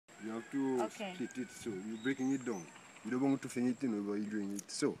You have to split it so. You're breaking it down. You don't want to finish it, but you're doing it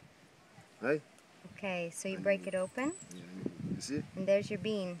so. Right? Okay, so you break it open. Yeah, you see? And there's your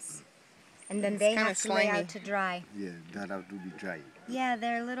beans. And then It's they kinda have to lay slimy. out to dry. Yeah, that have to be dry. Yeah,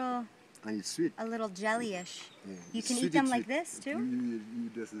 they're And it's sweet. a little jellyish. Yeah, You can sweet, eat them it's like sweet. this too? You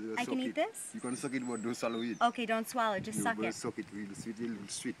just I can suck eat it. this? You can suck it, but don't swallow it. Okay, don't swallow, just suck it. Suck it, real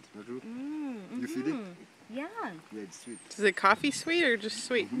sweet. Not true? Mm-hmm. You feel it? Yeah. Yeah, it's sweet. Is it coffee sweet or just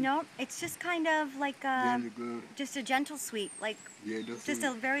sweet? No, it's just kind of like just a gentle sweet, like just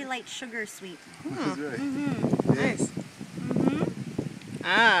a very light sugar sweet. That's right. Nice.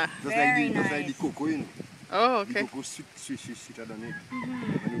 Ah. Just Very like nice. the cocoa, you know. Oh, okay. The cocoa sweeter than it.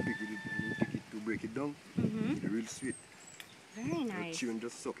 When you take it to break it down, it's real sweet. Very nice. The children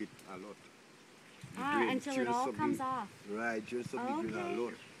just suck it a lot. Until it all comes off. Right, children suck the grain a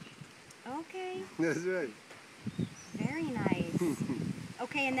lot. Okay. That's right. Very nice.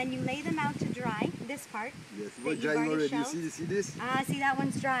 Okay, and then you lay them out to dry, this part. Yes, that we're you've drying already. shelled. You see this? Ah, see that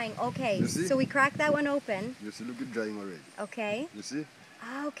one's drying. Okay, You see? so we crack that one open. You see, look at drying already. Okay. You see?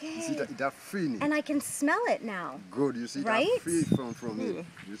 Okay. You see that it have free in it. And I can smell it now. Good, you see Right? that free from it.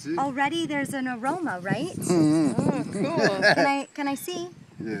 You see? Already there's an aroma, right? Oh, cool. Can I see?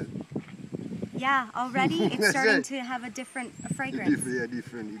 Yeah. Yeah, already it's That's starting right. to have a different It's fragrance.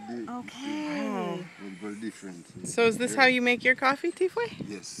 different. It Okay. It's very different. So is this how you make your coffee, Tifwe?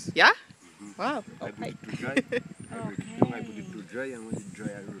 Yes. Yeah? Wow. I put it to dry. I put it to dry, and when it dry,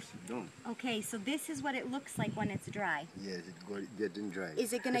 I roast it down. Okay, so this is what it looks like when it's dry. Yes, it's getting dry.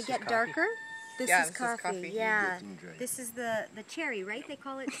 Is it gonna get darker? This Yeah, is this is coffee. coffee. Yeah. Getting dry. This is the cherry, right? They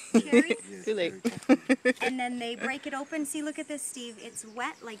call it cherry. Yes, Too late. very coffee. And then they break it open. See, look at this, Steve. It's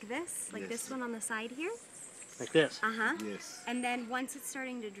wet like this, like Yes. this one on the side here. Like this. Uh-huh. Yes. And then once it's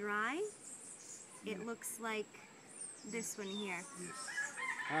starting to dry, it looks like this one here. Yes.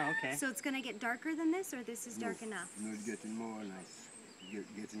 Oh, okay. So it's gonna get darker than this, or this is dark enough? No, it's getting more nice.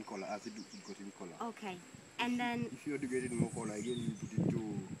 Getting color. As it getting color. Okay. And then, If you want to get it more color again, you put it to.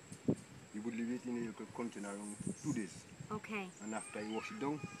 You would leave it in a little container around 2 days. okay. And after you wash it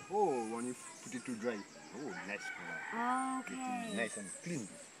down, when you put it to dry, nice color. Okay. Nice and clean.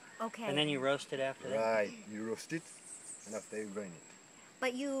 Okay. And then you roast it after that? Right, you roast it, and after you grind it.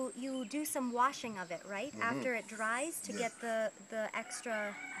 But you do some washing of it, right? After it dries to Yes. get the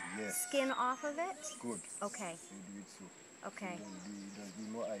extra Yes. skin off of it? Good. Okay. So you do it so. Okay. It'll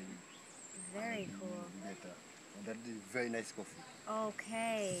be more oily. Very It'll cool. be better. And that is very nice coffee.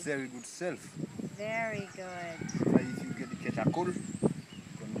 Okay. Very good self. Very good. Like if you get a cold, you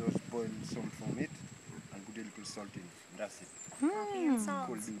can just boil some from it and put a little salt in. That's it. Coffee and salt.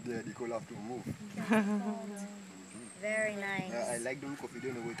 Cold, the cold have to move. Very nice. I like them coffee,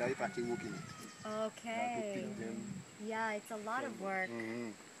 don't know what I actually work in it. I have to Okay. pick them. Yeah, it's a lot of work.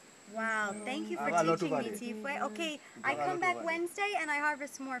 Mhm. Wow. Thank you for A lot teaching over me, there. Tifwe. Okay, I A come lot back over there. Wednesday and I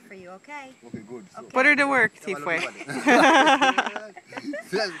harvest more for you, okay? Okay, good. So, Put her to work, a lot Tifwe. over there.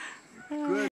 Good.